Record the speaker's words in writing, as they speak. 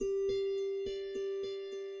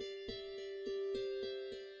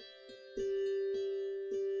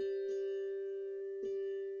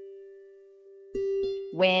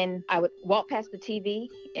when I would walk past the TV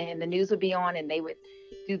and the news would be on and they would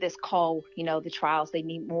do this call, the trials, they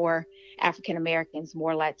need more African Americans,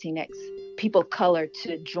 more Latinx, people of color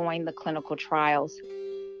to join the clinical trials.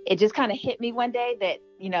 It just kind of hit me one day that,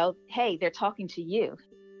 hey, they're talking to you.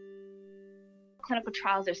 Clinical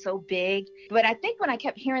trials are so big. But I think when I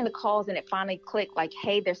kept hearing the calls and it finally clicked, like,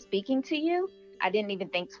 hey, they're speaking to you, I didn't even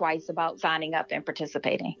think twice about signing up and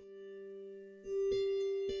participating.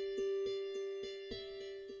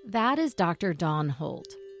 That is Dr. Dawn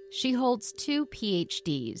Holt. She holds 2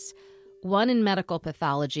 PhDs, one in medical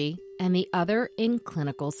pathology and the other in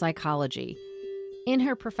clinical psychology. In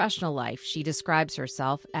her professional life, she describes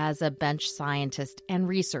herself as a bench scientist and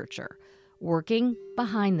researcher, working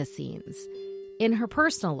behind the scenes. In her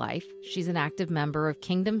personal life, she's an active member of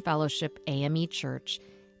Kingdom Fellowship AME Church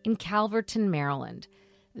in Calverton, Maryland.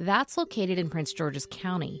 That's located in Prince George's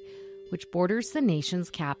County, which borders the nation's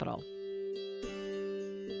capital.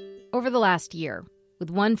 Over the last year, with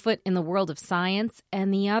one foot in the world of science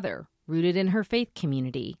and the other rooted in her faith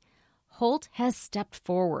community, Holt has stepped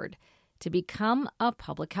forward to become a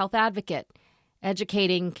public health advocate,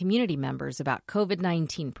 educating community members about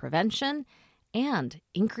COVID-19 prevention and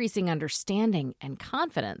increasing understanding and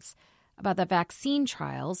confidence about the vaccine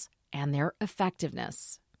trials and their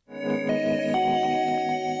effectiveness.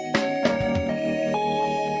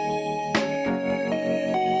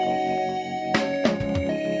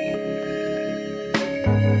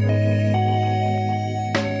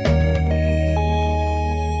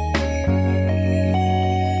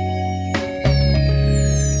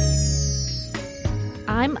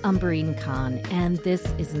 I'm Umbreen Khan, and this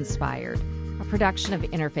is Inspired, a production of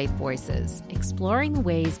Interfaith Voices, exploring the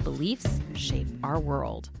ways beliefs shape our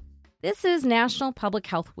world. This is National Public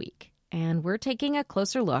Health Week, and we're taking a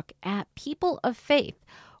closer look at people of faith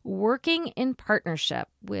working in partnership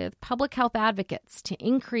with public health advocates to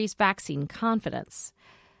increase vaccine confidence.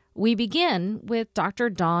 We begin with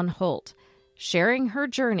Dr. Dawn Holt, sharing her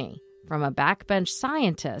journey from a backbench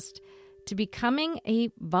scientist to becoming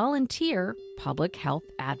a volunteer public health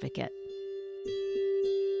advocate.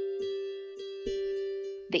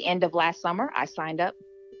 The end of last summer, I signed up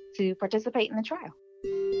to participate in the trial.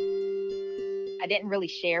 I didn't really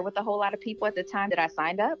share with a whole lot of people at the time that I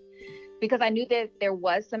signed up because I knew that there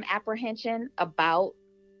was some apprehension about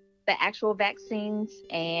the actual vaccines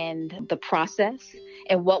and the process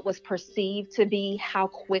and what was perceived to be how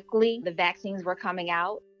quickly the vaccines were coming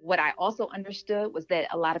out. What I also understood was that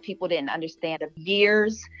a lot of people didn't understand the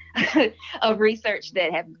years of research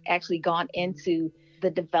that have actually gone into the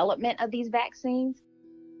development of these vaccines.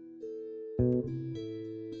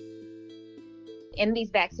 In these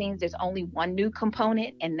vaccines, there's only one new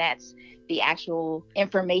component, and that's the actual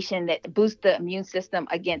information that boosts the immune system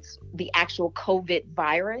against the actual COVID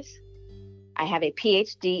virus. I have a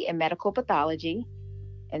PhD in medical pathology.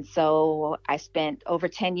 And so I spent over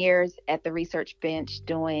 10 years at the research bench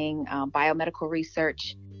doing biomedical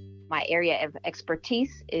research. My area of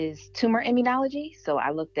expertise is tumor immunology. So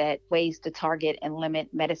I looked at ways to target and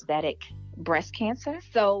limit metastatic breast cancer.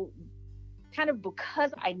 So kind of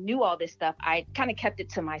because I knew all this stuff, I kind of kept it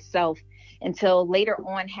to myself until later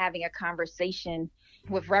on having a conversation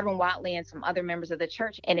with Reverend Watley and some other members of the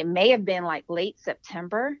church. And it may have been like late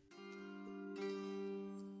September.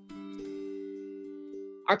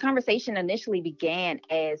 Our conversation initially began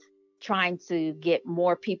as trying to get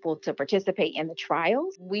more people to participate in the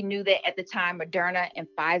trials. We knew that at the time, Moderna and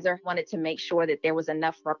Pfizer wanted to make sure that there was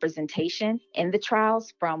enough representation in the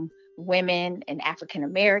trials from women and African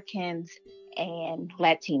Americans and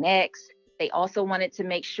Latinx. They also wanted to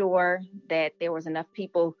make sure that there was enough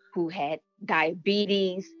people who had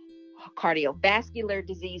diabetes, cardiovascular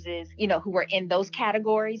diseases, who were in those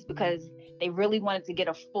categories because they really wanted to get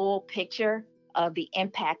a full picture of the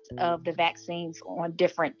impact of the vaccines on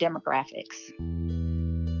different demographics.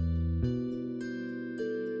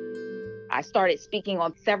 I started speaking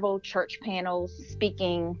on several church panels,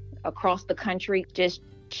 speaking across the country, just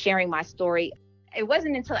sharing my story. It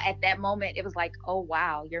wasn't until at that moment, it was like, oh,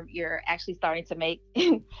 wow, you're actually starting to make,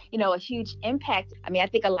 a huge impact. I mean, I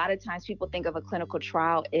think a lot of times people think of a clinical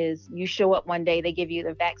trial is you show up one day, they give you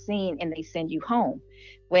the vaccine and they send you home.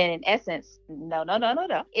 When in essence, no.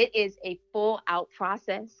 It is a full out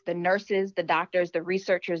process. The nurses, the doctors, the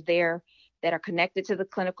researchers there that are connected to the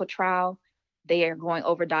clinical trial, they are going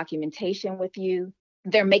over documentation with you.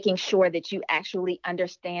 They're making sure that you actually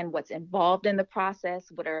understand what's involved in the process.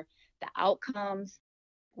 What are the outcomes?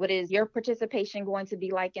 What is your participation going to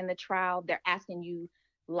be like in the trial? They're asking you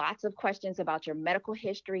lots of questions about your medical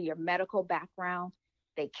history, your medical background.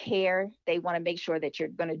 They care. They want to make sure that you're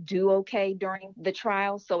going to do okay during the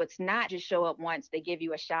trial. So it's not just show up once, they give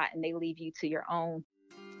you a shot and they leave you to your own.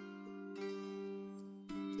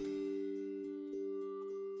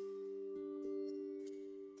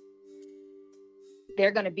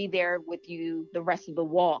 They're going to be there with you the rest of the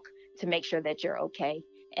walk to make sure that you're okay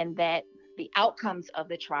and that the outcomes of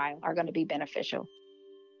the trial are going to be beneficial.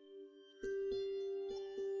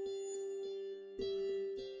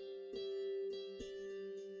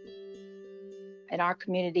 In our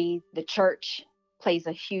community, the church plays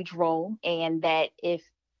a huge role, and that if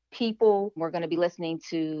people were going to be listening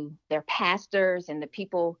to their pastors and the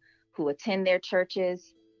people who attend their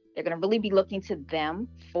churches, they're going to really be looking to them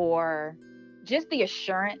for just the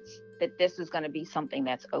assurance that this is going to be something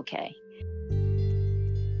that's okay.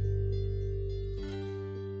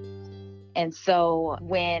 And so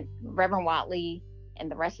when Reverend Watley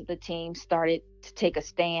and the rest of the team started to take a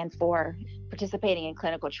stand for participating in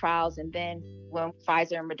clinical trials, and then when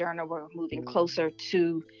Pfizer and Moderna were moving closer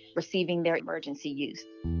to receiving their emergency use.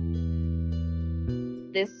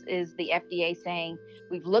 This is the FDA saying,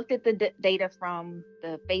 we've looked at the data from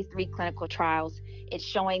the phase 3 clinical trials. It's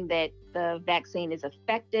showing that the vaccine is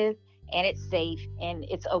effective and it's safe and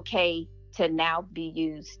it's okay to now be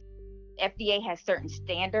used. FDA has certain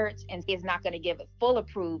standards and is not going to give it full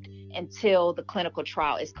approved until the clinical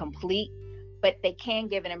trial is complete, but they can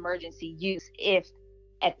give an emergency use if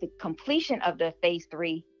at the completion of the phase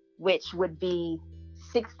 3, which would be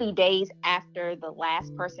 60 days after the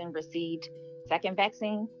last person received second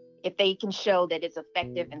vaccine, if they can show that it's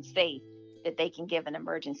effective and safe, that they can give an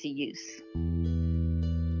emergency use.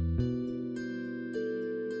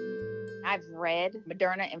 I've read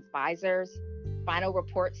Moderna and Pfizer's final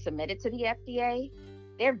reports submitted to the FDA.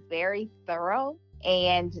 They're very thorough,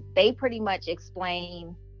 and they pretty much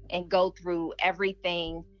explain and go through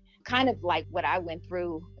everything, kind of like what I went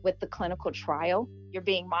through with the clinical trial. You're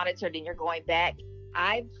being monitored and you're going back.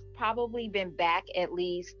 I've probably been back at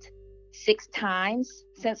least 6 times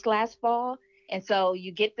since last fall. And so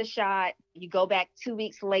you get the shot, you go back 2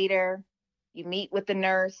 weeks later, you meet with the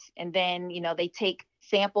nurse, and then, they take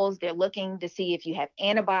samples. They're looking to see if you have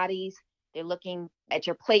antibodies. They're looking at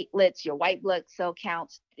your platelets, your white blood cell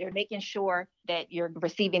counts. They're making sure that you're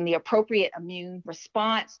receiving the appropriate immune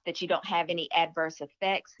response, that you don't have any adverse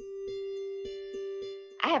effects.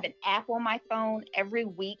 I have an app on my phone. Every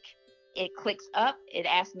week it clicks up. It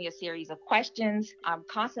asks me a series of questions. I'm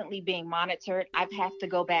constantly being monitored. I've had to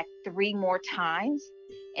go back 3 more times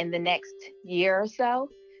in the next year or so.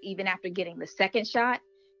 Even after getting the second shot,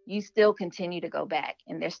 you still continue to go back,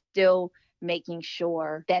 and they're still making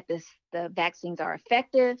sure that the vaccines are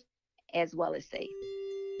effective as well as safe.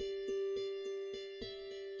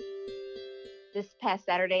 This past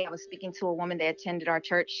Saturday, I was speaking to a woman that attended our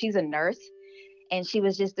church. She's a nurse, and she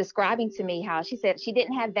was just describing to me how she said she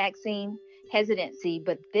didn't have vaccine hesitancy,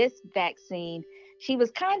 but this vaccine, she was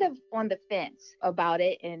kind of on the fence about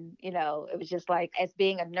it. And, it was just like, as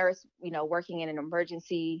being a nurse, working in an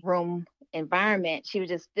emergency room environment, she was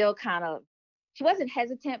just still she wasn't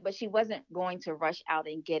hesitant, but she wasn't going to rush out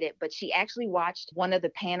and get it. But she actually watched one of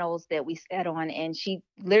the panels that we sat on, and she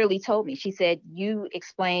literally told me, she said, you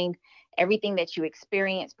explained everything that you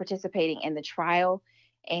experienced participating in the trial,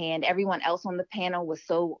 and everyone else on the panel was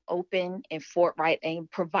so open and forthright and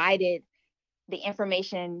provided the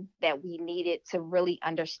information that we needed to really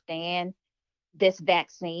understand this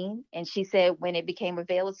vaccine. And she said, when it became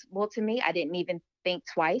available to me, I didn't even think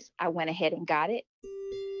twice. I went ahead and got it.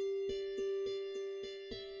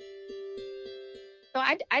 So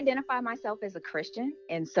I identify myself as a Christian.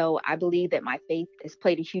 And so I believe that my faith has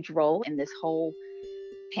played a huge role in this whole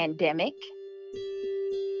pandemic.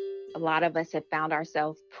 A lot of us have found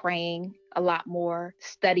ourselves praying a lot more,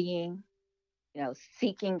 studying,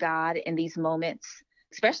 seeking God in these moments,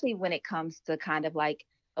 especially when it comes to kind of like,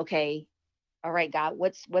 okay, all right, God,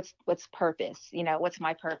 what's purpose? What's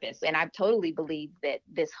my purpose? And I totally believe that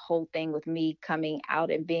this whole thing with me coming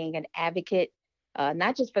out and being an advocate,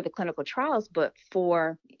 not just for the clinical trials, but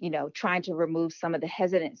for, trying to remove some of the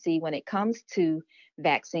hesitancy when it comes to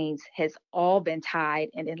vaccines, has all been tied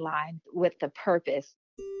and in line with the purpose.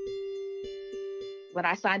 When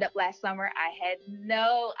I signed up last summer, I had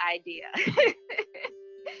no idea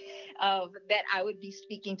that I would be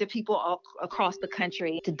speaking to people all across the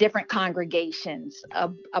country, to different congregations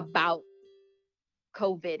about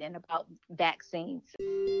COVID and about vaccines.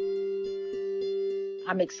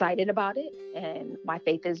 I'm excited about it, and my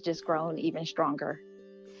faith has just grown even stronger.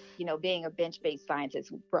 Being a bench-based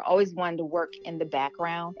scientist, we're always wanting to work in the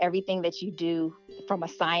background. Everything that you do from a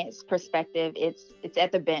science perspective, it's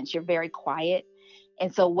at the bench. You're very quiet.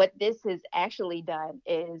 And so what this has actually done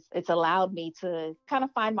is it's allowed me to kind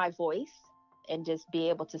of find my voice and just be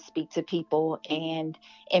able to speak to people and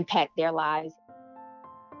impact their lives.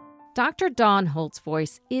 Dr. Dawn Holt's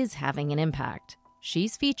voice is having an impact.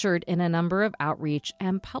 She's featured in a number of outreach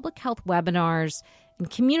and public health webinars and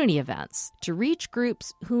community events to reach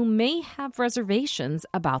groups who may have reservations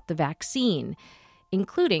about the vaccine,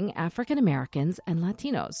 including African Americans and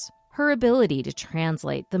Latinos. Her ability to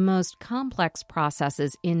translate the most complex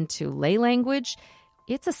processes into lay language,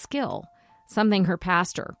 it's a skill, something her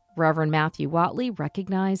pastor, Reverend Matthew Watley,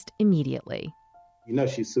 recognized immediately. You know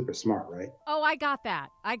she's super smart, right? Oh, I got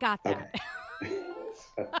that. Okay.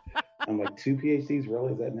 I'm like, 2 PhDs,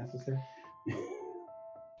 really? Is that necessary?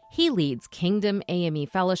 He leads Kingdom AME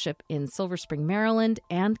Fellowship in Silver Spring, Maryland,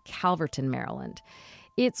 and Calverton, Maryland.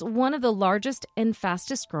 It's one of the largest and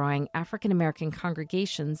fastest growing African American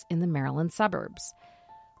congregations in the Maryland suburbs.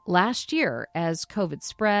 Last year, as COVID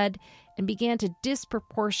spread and began to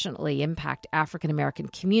disproportionately impact African American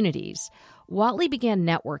communities, Watley began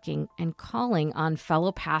networking and calling on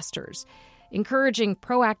fellow pastors, encouraging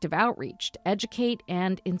proactive outreach to educate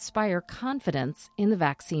and inspire confidence in the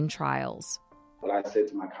vaccine trials. What I said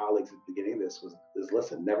to my colleagues at the beginning of this is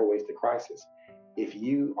listen, never waste a crisis. If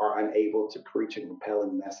you are unable to preach a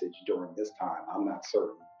compelling message during this time, I'm not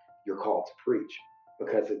certain you're called to preach,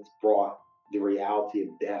 because it's brought the reality of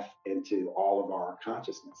death into all of our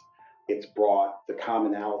consciousness. It's brought the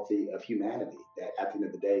commonality of humanity, that at the end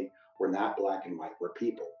of the day, we're not black and white, we're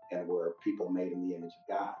people, and we're people made in the image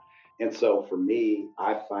of God. And so for me,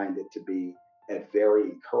 I find it to be a very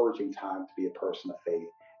encouraging time to be a person of faith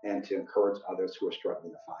and to encourage others who are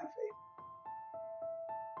struggling to find faith.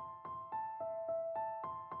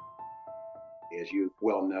 As you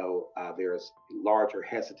well know, there's larger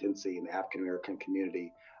hesitancy in the African American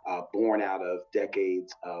community, born out of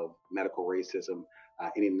decades of medical racism,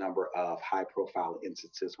 any number of high profile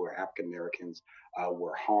instances where African Americans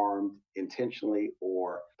were harmed intentionally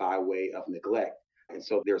or by way of neglect. And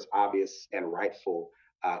so there's obvious and rightful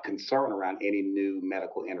concern around any new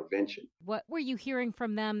medical intervention. What were you hearing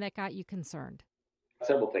from them that got you concerned?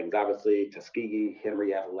 Several things, obviously, Tuskegee,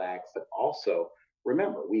 Henrietta Lacks, but also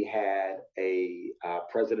remember, we had a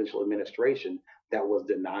presidential administration that was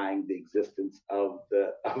denying the existence of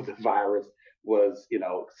the virus, was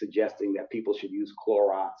suggesting that people should use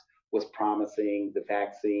Clorox, was promising the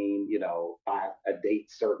vaccine, by a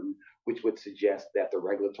date certain, which would suggest that the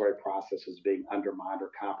regulatory process was being undermined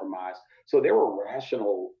or compromised. So there were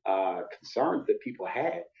rational concerns that people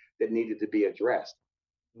had that needed to be addressed.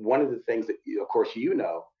 One of the things that, of course,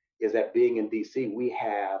 is that being in DC, we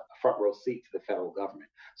have a front row seat to the federal government.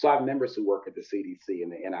 So I have members who work at the CDC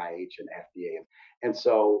and the NIH and FDA. And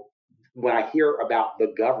so when I hear about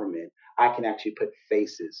the government, I can actually put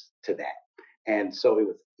faces to that. And so it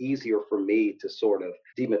was easier for me to sort of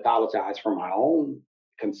demythologize from my own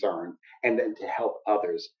concern and then to help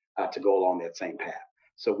others to go along that same path.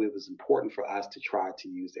 So it was important for us to try to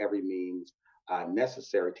use every means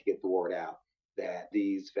necessary to get the word out that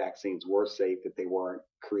these vaccines were safe, that they weren't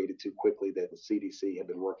created too quickly, that the CDC had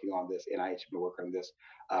been working on this, NIH had been working on this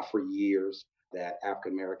for years, that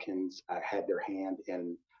African Americans had their hand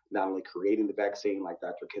in not only creating the vaccine, like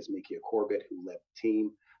Dr. Kizzmekia Corbett, who led the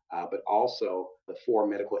team, but also the 4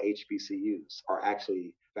 medical HBCUs are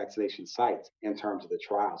actually vaccination sites in terms of the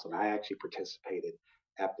trials. And I actually participated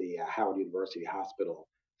at the Howard University Hospital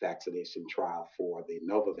vaccination trial for the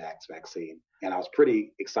Novavax vaccine. And I was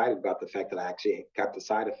pretty excited about the fact that I actually got the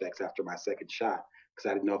side effects after my second shot, because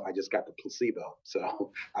I didn't know if I just got the placebo.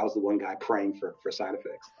 So I was the one guy praying for side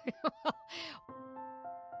effects.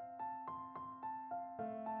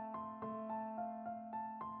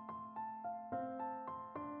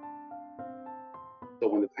 So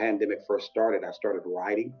when the pandemic first started, I started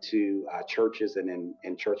writing to churches and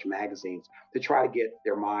in church magazines to try to get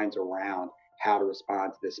their minds around how to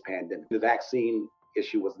respond to this pandemic. The vaccine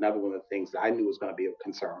issue was another one of the things that I knew was going to be of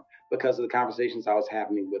concern because of the conversations I was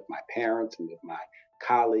having with my parents and with my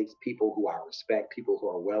colleagues, people who I respect, people who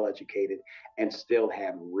are well educated and still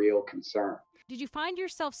have real concern. Did you find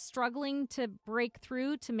yourself struggling to break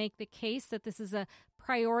through to make the case that this is a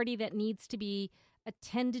priority that needs to be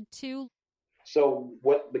attended to? So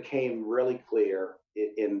what became really clear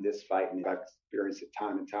in this fight, and I've experienced it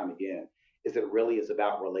time and time again, is that it really is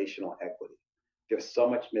about relational equity. There's so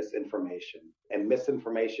much misinformation, and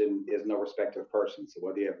misinformation is no respect of person. So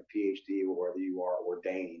whether you have a PhD or whether you are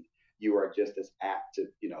ordained, you are just as apt to,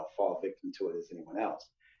 fall victim to it as anyone else.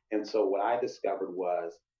 And so what I discovered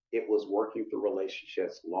was it was working through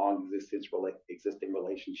relationships, long existing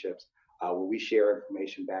relationships, where we share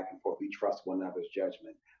information back and forth. We trust one another's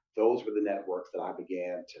judgment. those were the networks that I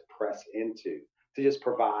began to press into to just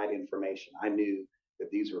provide information. I knew that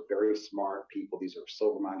these were very smart people. These are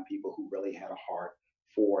sober-minded people who really had a heart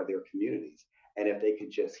for their communities. And if they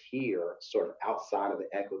could just hear sort of outside of the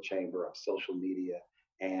echo chamber of social media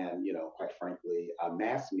and, quite frankly,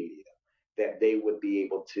 mass media, that they would be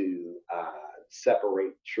able to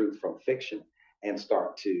separate truth from fiction and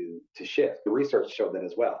start to shift. The research showed that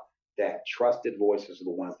as well, that trusted voices are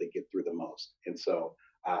the ones that get through the most. And so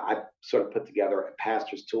I sort of put together a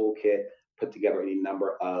pastor's toolkit, put together any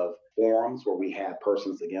number of forums where we had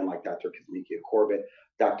persons, again, like Dr. Kazmikia Corbett,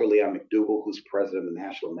 Dr. Leon McDougall, who's president of the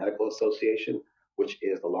National Medical Association, which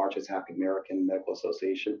is the largest African American medical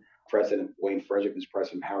association, President Wayne Frederick, who's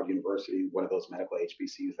president of Howard University, one of those medical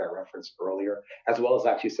HBCUs that I referenced earlier, as well as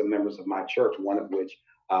actually some members of my church, one of which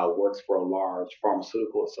works for a large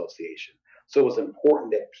pharmaceutical association. So it was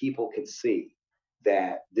important that people could see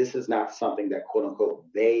that this is not something that, quote unquote,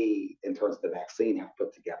 they, in terms of the vaccine, have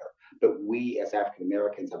put together, but we as African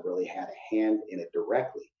Americans have really had a hand in it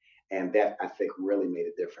directly. And that, I think, really made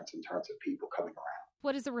a difference in terms of people coming around.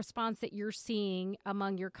 What is the response that you're seeing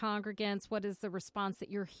among your congregants? What is the response that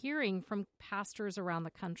you're hearing from pastors around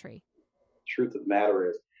the country? Truth of the matter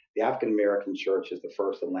is, the African American church is the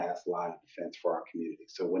first and last line of defense for our community.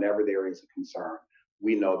 So whenever there is a concern,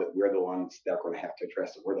 we know that we're the ones that are going to have to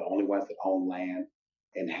address it. We're the only ones that own land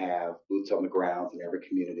and have boots on the ground in every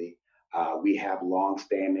community. We have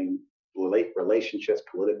longstanding relationships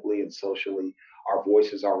politically and socially. Our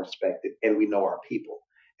voices are respected, and we know our people.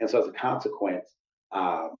 And so as a consequence,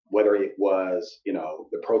 whether it was,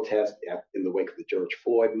 the protest in the wake of the George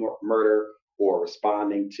Floyd murder, or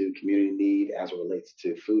responding to community need as it relates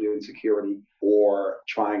to food insecurity, or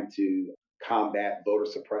trying to combat voter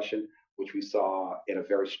suppression, which we saw in a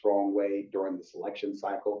very strong way during this election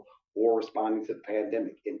cycle, or responding to the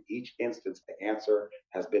pandemic. In each instance, the answer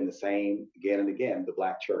has been the same again and again, the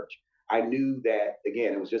Black church. I knew that,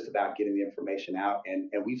 again, it was just about getting the information out.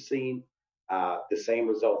 And we've seen the same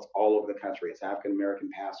results all over the country as African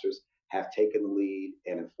American pastors have taken the lead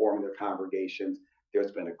in informing their congregations.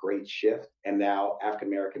 There's been a great shift. And now African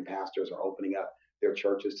American pastors are opening up their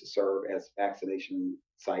churches to serve as vaccination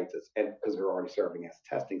sites, and because they're already serving as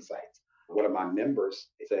testing sites. One of my members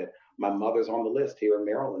said, my mother's on the list here in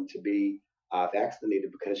Maryland to be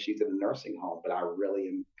vaccinated because she's in a nursing home, but I really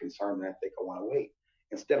am concerned, and I think I want to wait.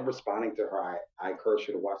 Instead of responding to her, I encouraged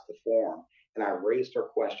her to watch the forum, and I raised her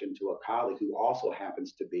question to a colleague who also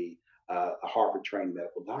happens to be a Harvard-trained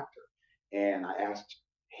medical doctor. And I asked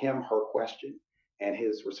him her question, and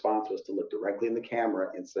his response was to look directly in the camera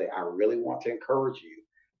and say, I really want to encourage you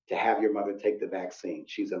to have your mother take the vaccine.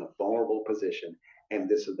 She's in a vulnerable position, and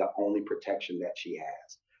this is the only protection that she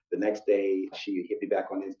has. The next day, she hit me back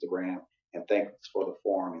on Instagram and thanked us for the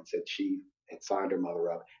forum and said she had signed her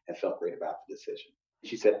mother up and felt great about the decision.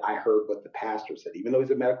 She said, I heard what the pastor said. Even though he's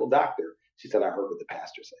a medical doctor, she said, I heard what the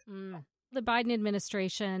pastor said. The Biden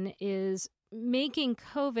administration is making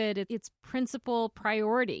COVID its principal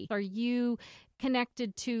priority. Are you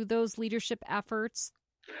connected to those leadership efforts?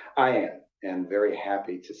 I am, and very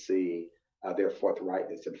happy to see their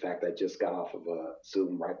forthrightness. In fact, I just got off of a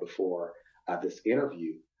Zoom right before this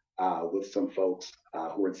interview with some folks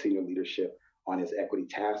who are in senior leadership on his equity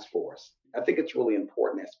task force. I think it's really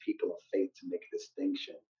important as people of faith to make a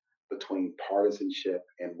distinction between partisanship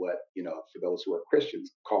and what, for those who are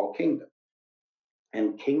Christians, call kingdom.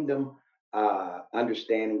 And kingdom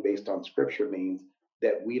understanding based on scripture means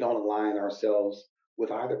that we don't align ourselves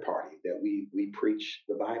with either party, that we preach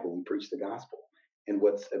the Bible, we preach the gospel. And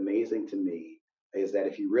what's amazing to me is that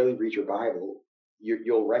if you really read your Bible,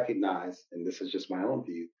 you'll recognize, and this is just my own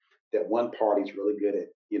view, that one party is really good at,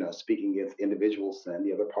 speaking against individual sin.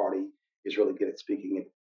 The other party is really good at speaking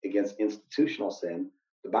against institutional sin.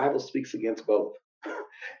 The Bible speaks against both.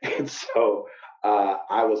 And so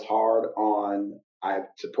I was hard on, I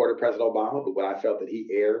supported President Obama, but when I felt that he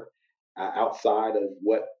erred outside of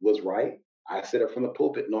what was right, I said it from the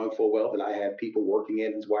pulpit, knowing full well that I had people working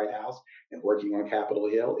in his White House and working on Capitol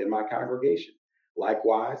Hill in my congregation.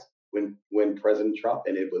 Likewise, when President Trump,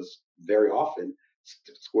 and it was very often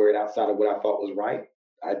squared outside of what I thought was right,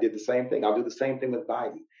 I did the same thing. I'll do the same thing with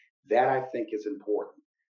Biden. That, I think, is important,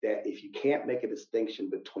 that if you can't make a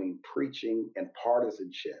distinction between preaching and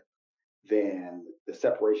partisanship, then the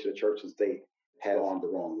separation of church and state had gone the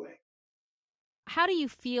wrong way. How do you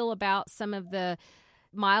feel about some of the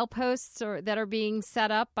mileposts that are being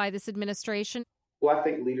set up by this administration? Well, I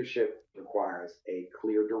think leadership requires a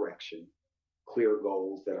clear direction, clear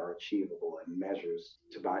goals that are achievable, and measures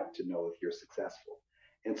to know if you're successful.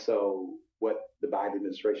 And so what the Biden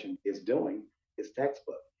administration is doing is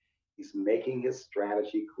textbook. He's making his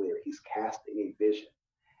strategy clear. He's casting a vision.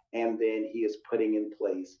 And then he is putting in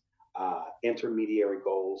place intermediary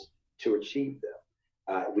goals to achieve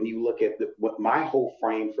them. When you look at what my whole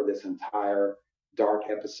frame for this entire dark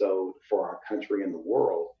episode for our country and the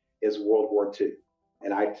world is World War II.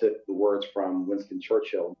 And I took the words from Winston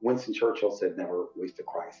Churchill. Winston Churchill said, never waste a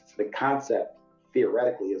crisis. The concept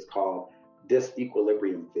theoretically is called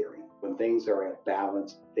disequilibrium theory. When things are at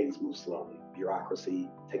balance, things move slowly. Bureaucracy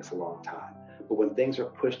takes a long time. But when things are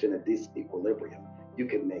pushed in a disequilibrium, you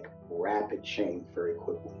can make rapid change very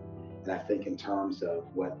quickly. And I think in terms of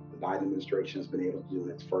what the Biden administration has been able to do in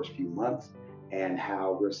its first few months and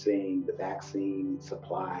how we're seeing the vaccine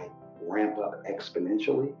supply ramp up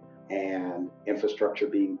exponentially and infrastructure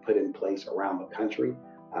being put in place around the country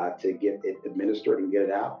to get it administered and get it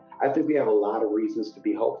out, I think we have a lot of reasons to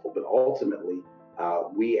be hopeful. But ultimately,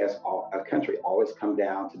 we as a country always come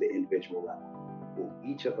down to the individual level. Will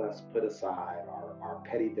each of us put aside our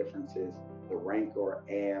petty differences, the rancor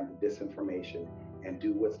and the disinformation, and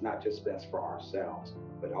do what's not just best for ourselves,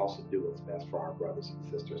 but also do what's best for our brothers and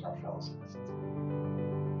sisters, our fellow citizens.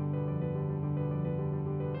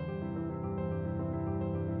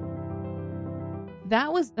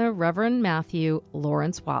 That was the Reverend Matthew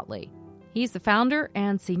Lawrence Whatley. He's the founder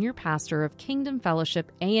and senior pastor of Kingdom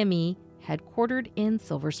Fellowship AME, headquartered in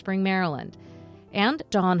Silver Spring, Maryland, and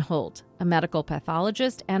Don Holt, a medical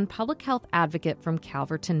pathologist and public health advocate from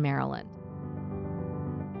Calverton, Maryland.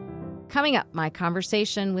 Coming up, my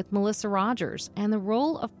conversation with Melissa Rogers and the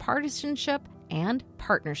role of partisanship and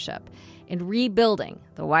partnership in rebuilding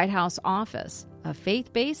the White House office of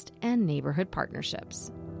faith-based and neighborhood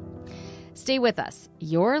partnerships. Stay with us.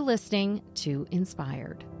 You're listening to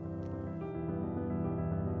Inspired.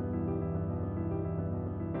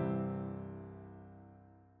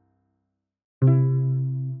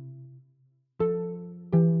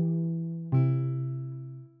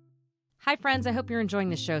 Hi, friends. I hope you're enjoying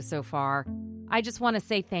the show so far. I just want to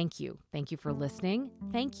say thank you. Thank you for listening.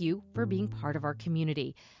 Thank you for being part of our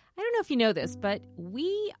community. I don't know if you know this, but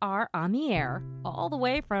we are on the air all the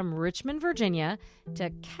way from Richmond, Virginia to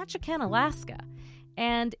Ketchikan, Alaska,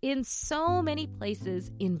 and in so many places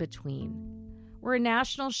in between. We're a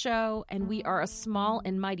national show, and we are a small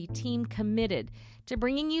and mighty team committed to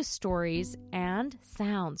bringing you stories and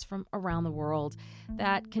sounds from around the world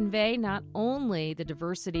that convey not only the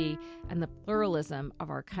diversity and the pluralism of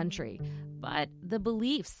our country, but the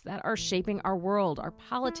beliefs that are shaping our world, our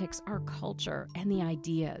politics, our culture, and the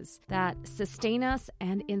ideas that sustain us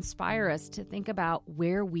and inspire us to think about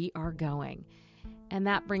where we are going. And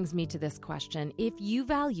that brings me to this question. If you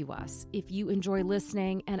value us, if you enjoy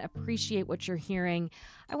listening and appreciate what you're hearing,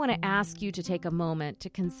 I want to ask you to take a moment to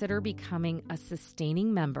consider becoming a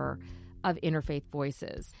sustaining member of Interfaith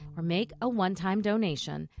Voices, or make a one-time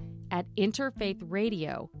donation at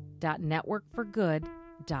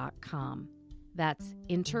interfaithradio.networkforgood.com. That's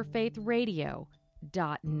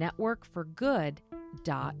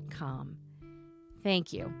interfaithradio.networkforgood.com.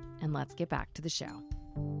 Thank you, and let's get back to the show.